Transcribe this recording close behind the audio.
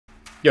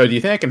Yo, do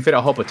you think I can fit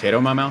a whole potato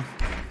in my mouth?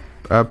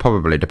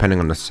 Probably, depending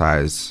on the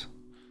size.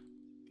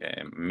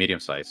 Okay, medium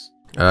size.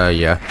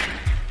 Yeah.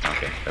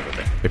 Okay,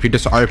 okay. If you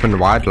just open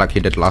wide like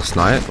you did last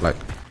night, like,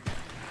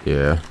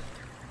 yeah.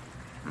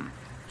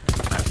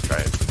 I have to try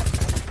it.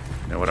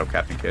 Yo, what up,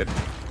 Captain Kid?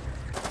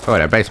 Oh,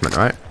 they're basement,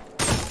 right?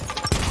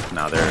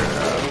 No, they're,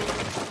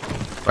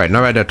 Wait,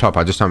 no, they're top.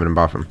 I just found them in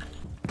the bathroom.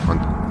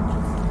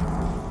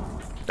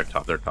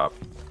 They're top.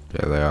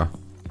 Yeah, they are.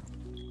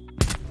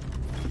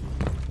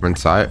 We're in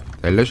sight.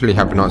 They literally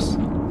have not...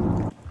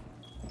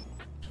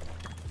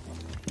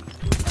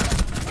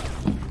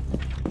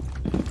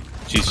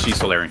 She's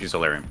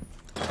solarium.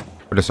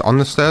 But it's on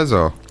the stairs,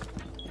 or?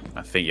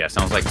 I think, yeah,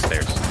 sounds like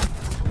stairs.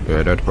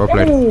 Yeah, dude. Well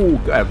played. Ooh,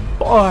 good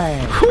boy.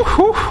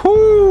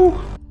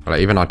 Like,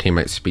 even our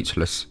teammates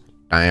speechless.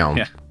 Damn.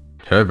 Yeah.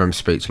 Two of them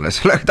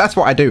speechless. Look, that's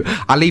what I do.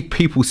 I leave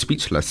people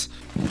speechless.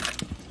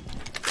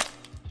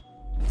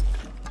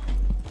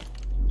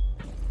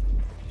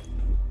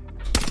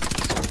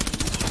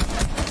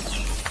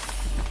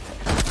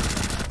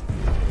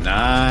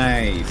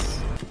 Nice.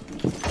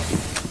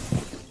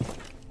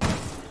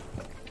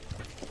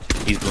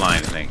 He's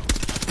blind, I think.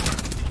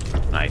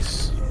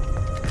 Nice.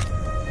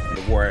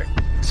 Good work.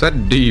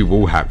 Said do you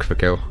wall hack for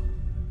kill?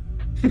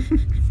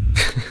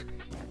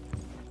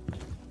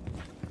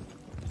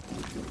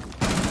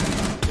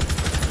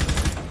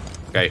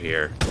 Guy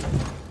here.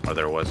 Or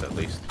there was at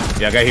least.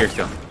 Yeah, guy here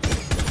still.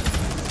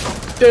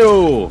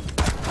 Ew!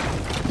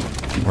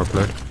 More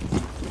played.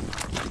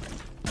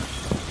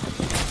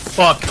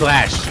 Fuck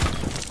Clash.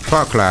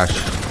 Fuck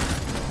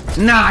Clash.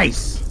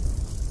 Nice!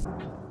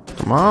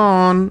 Come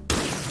on.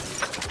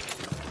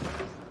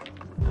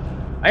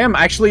 I am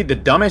actually the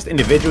dumbest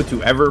individual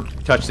to ever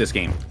touch this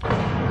game.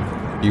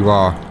 You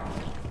are,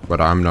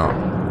 but I'm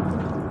not.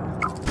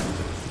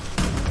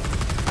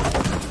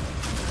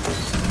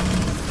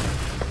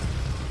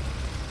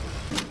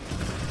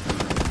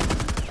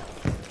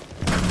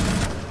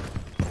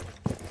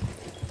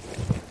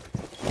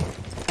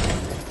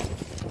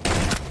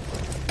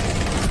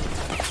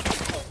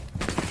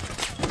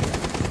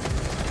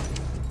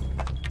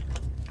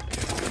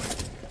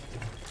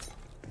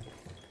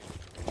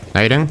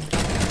 Nading?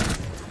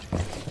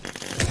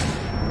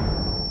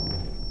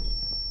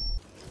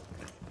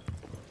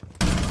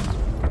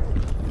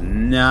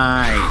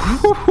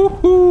 Nice.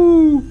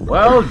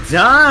 Well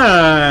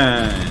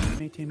done.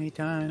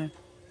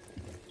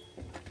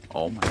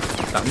 Oh my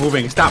God. Stop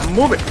moving. Stop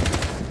moving.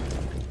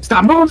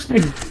 Stop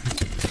moving.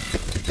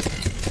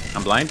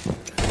 I'm blind.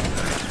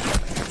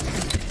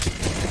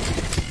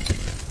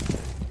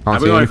 Can't We're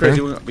see going anything.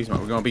 crazy.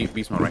 We're going to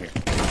beast mode right here.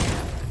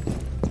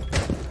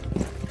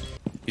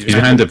 He's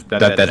behind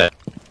that.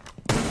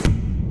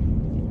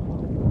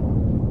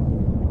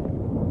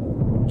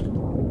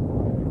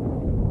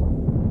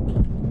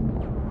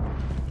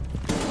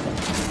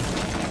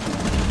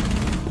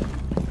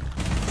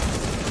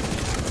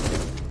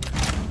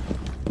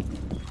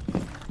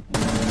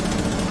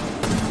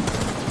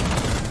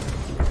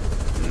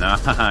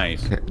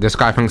 Nice. This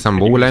guy thinks I'm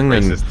walling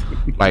and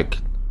like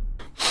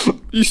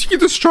you see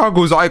the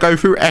struggles I go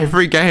through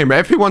every game.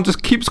 Everyone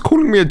just keeps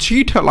calling me a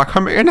cheater like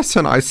I'm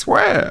innocent, I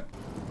swear.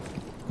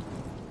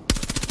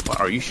 What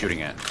are you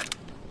shooting at?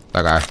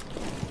 That guy.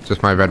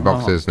 Just my red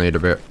boxes need a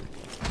bit.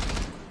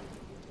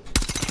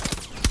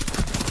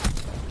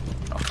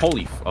 Oh,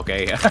 holy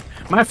okay.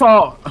 My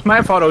fault,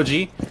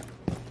 OG.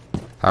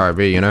 How it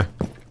be, you know.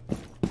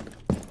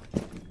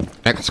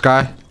 Next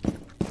guy.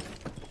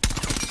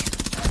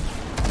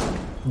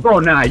 Bro,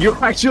 nah,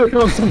 you're actually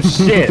on some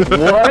shit.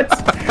 What?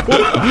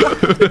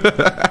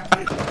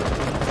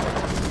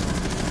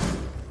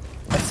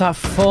 It's that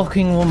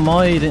fucking one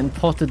I didn't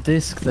put the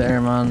disc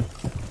there, man.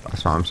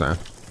 That's what I'm saying.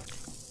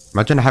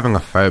 Imagine having a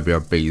phobia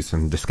of bees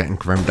and just getting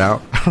grimmed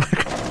out.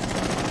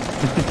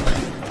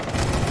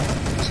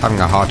 Just having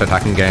a heart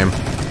attack in game.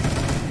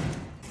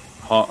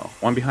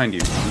 One behind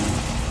you.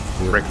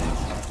 Rick.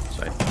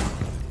 Side.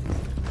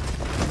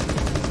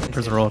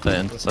 There's a rota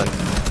in the side.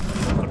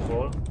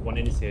 One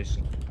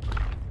initiation.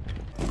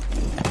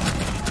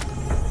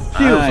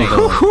 Nice.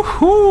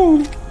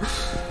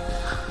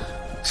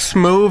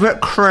 Smooth it,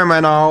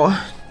 criminal.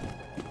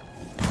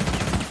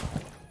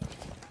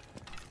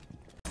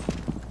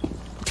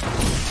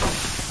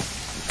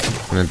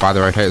 And then by the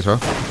rotate as well.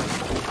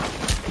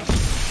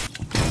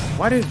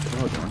 Why did...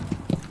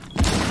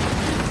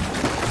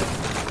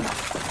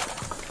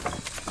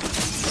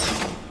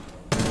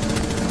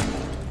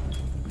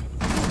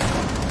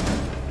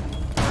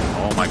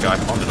 Oh my God,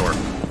 on the door.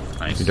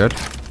 Nice. You did?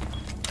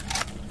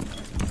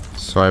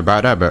 Sorry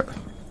about that, but...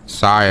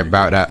 Sorry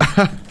about that.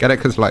 Get it?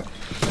 Because, like...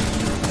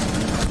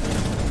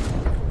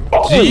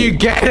 Oh. Do you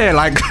get it?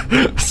 Like,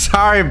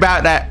 sorry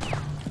about that.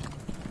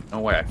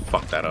 No way I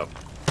fucked that up.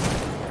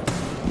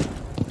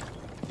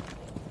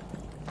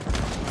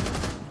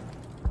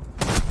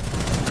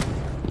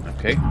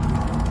 Okay.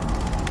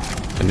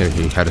 I knew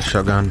he had a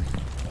shotgun.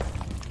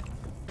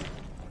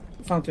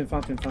 Fountain.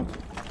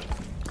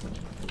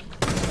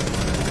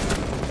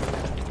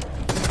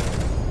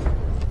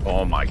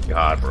 Oh my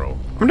god, bro.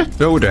 I'm gonna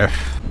build it.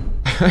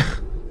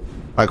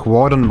 Like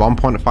Warden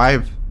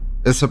 1.5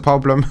 is a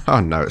problem. Oh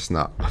no, it's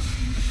not.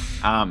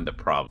 I'm the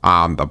problem.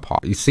 I'm the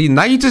part. You see,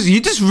 now you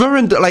just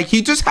ruined, like,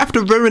 you just have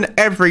to ruin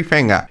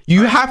everything.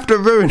 You have to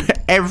ruin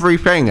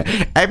everything.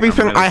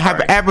 Everything really I have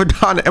sorry. ever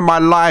done in my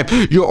life.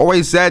 You're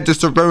always there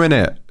just to ruin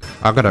it.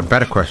 I got a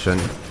better question.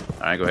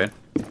 Alright, go ahead.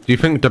 Do you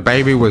think the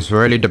baby was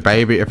really the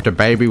baby if the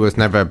baby was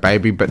never a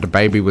baby, but the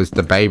baby was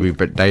the baby,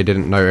 but they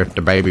didn't know if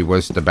the baby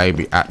was the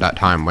baby at that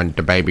time when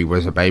the baby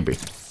was a baby?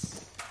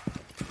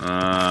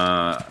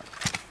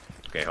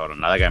 Okay, hold on.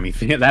 Now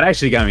that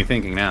actually got me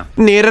thinking now.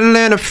 Needle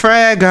in a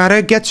frag,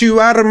 gotta get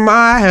you out of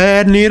my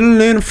head.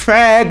 Needle in a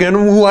frag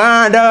and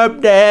wind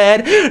up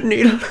dead.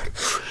 Needle,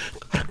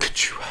 gotta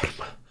get you out of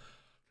my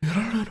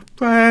needle in a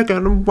frag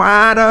and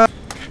wind up.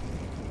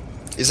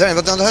 Is there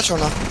anybody on the hatch or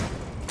not?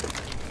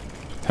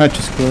 Hatch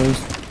is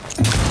closed.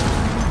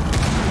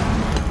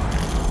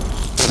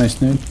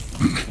 Nice nade.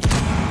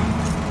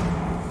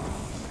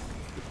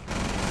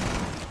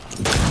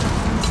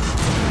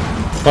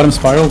 Bottom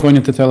spiral going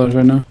into tellers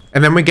right now.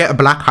 And then we get a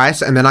black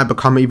ice, and then I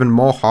become even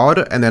more hard,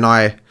 and then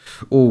I...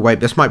 Oh, wait,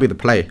 this might be the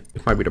play.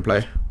 It might be the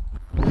play.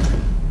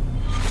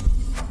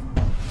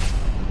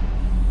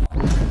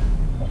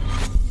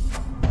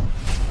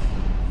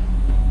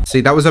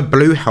 See, that was a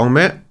blue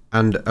helmet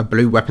and a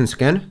blue weapon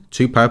skin,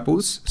 2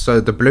 purples.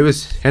 So the blue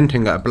is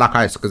hinting at a black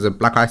ice, because the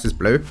black ice is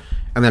blue.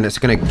 And then it's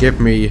going to give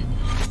me...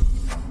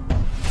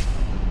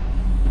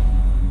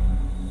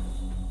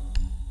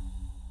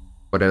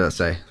 What did I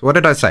say? What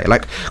did I say?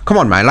 Like, come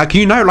on, man. Like,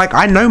 you know, like,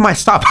 I know my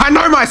stuff. I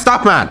know my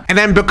stuff, man. And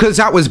then because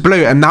that was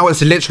blue, and now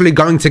it's literally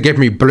going to give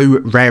me blue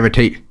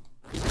rarity.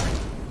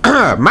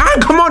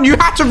 Man, come on. You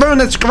had to ruin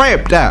the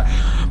script.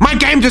 My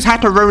game just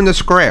had to ruin the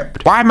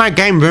script. Why my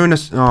game ruin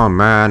this? Oh,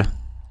 man.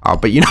 Oh,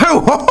 but you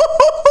know...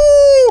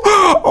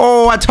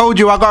 Oh, I told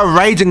you I got a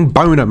raging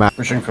boner, man.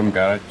 Pushing from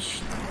garage.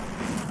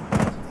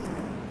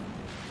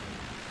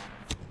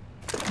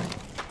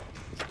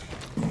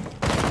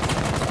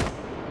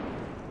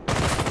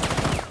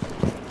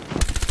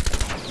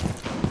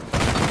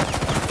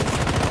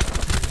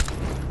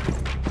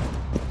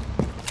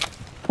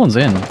 One's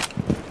in.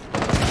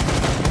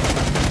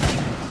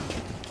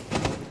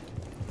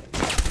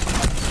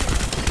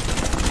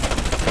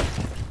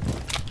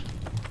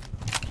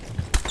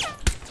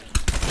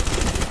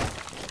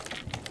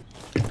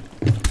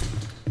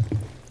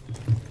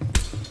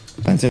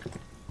 That's it.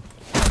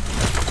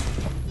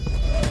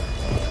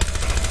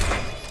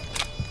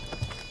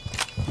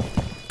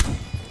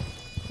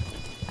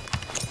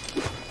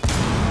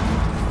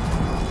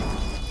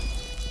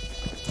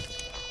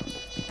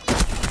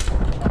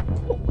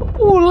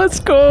 Oh, let's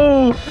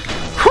go!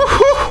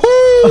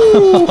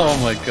 Oh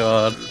my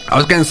god. I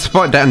was getting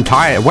spotted that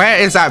entire... Where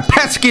is that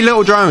pesky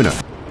little drone?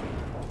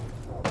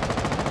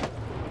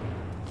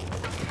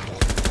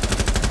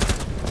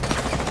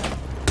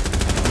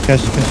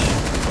 Cash.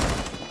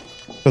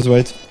 Just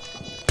wait.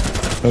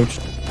 Ouch.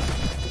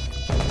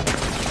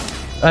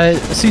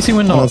 CC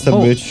window. One step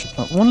bridge.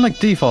 One like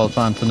default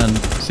plant and then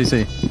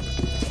CC.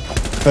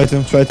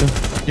 Try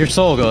to. You're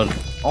so good.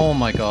 Oh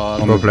my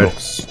god. Go play.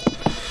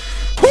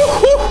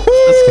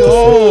 Let's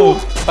go!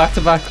 Back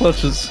to back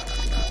clutches.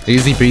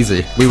 Easy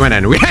peasy. We went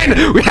in. We ain't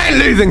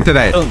losing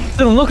today.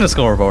 Still look at the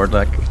scoreboard,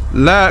 like.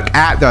 Look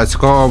at the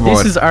scoreboard.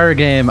 This is our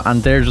game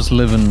and they're just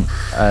living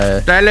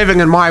They're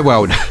living in my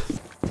world.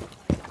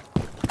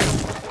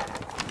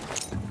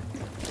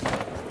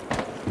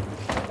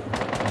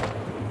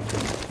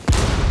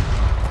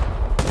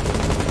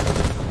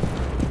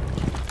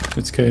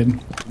 It's Cade.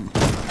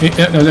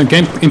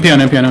 Game in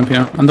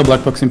piano. On the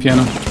black box in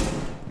piano.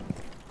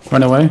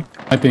 Run away.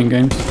 Might be in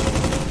games.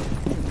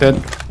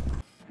 Dead.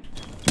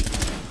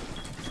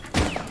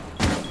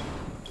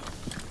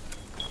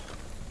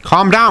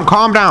 Calm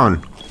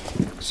down.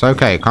 It's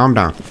okay, calm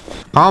down.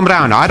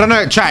 I don't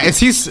know, chat.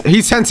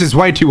 His sense is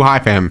way too high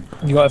for him.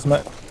 You got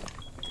Mousemat.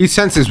 His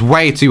sense is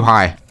way too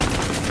high.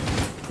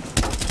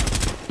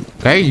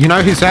 Okay, you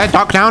know who's there.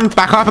 Duck down,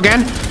 back up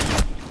again.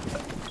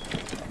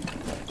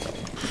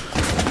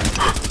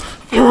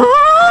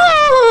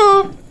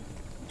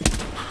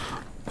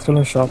 Still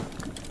in shop.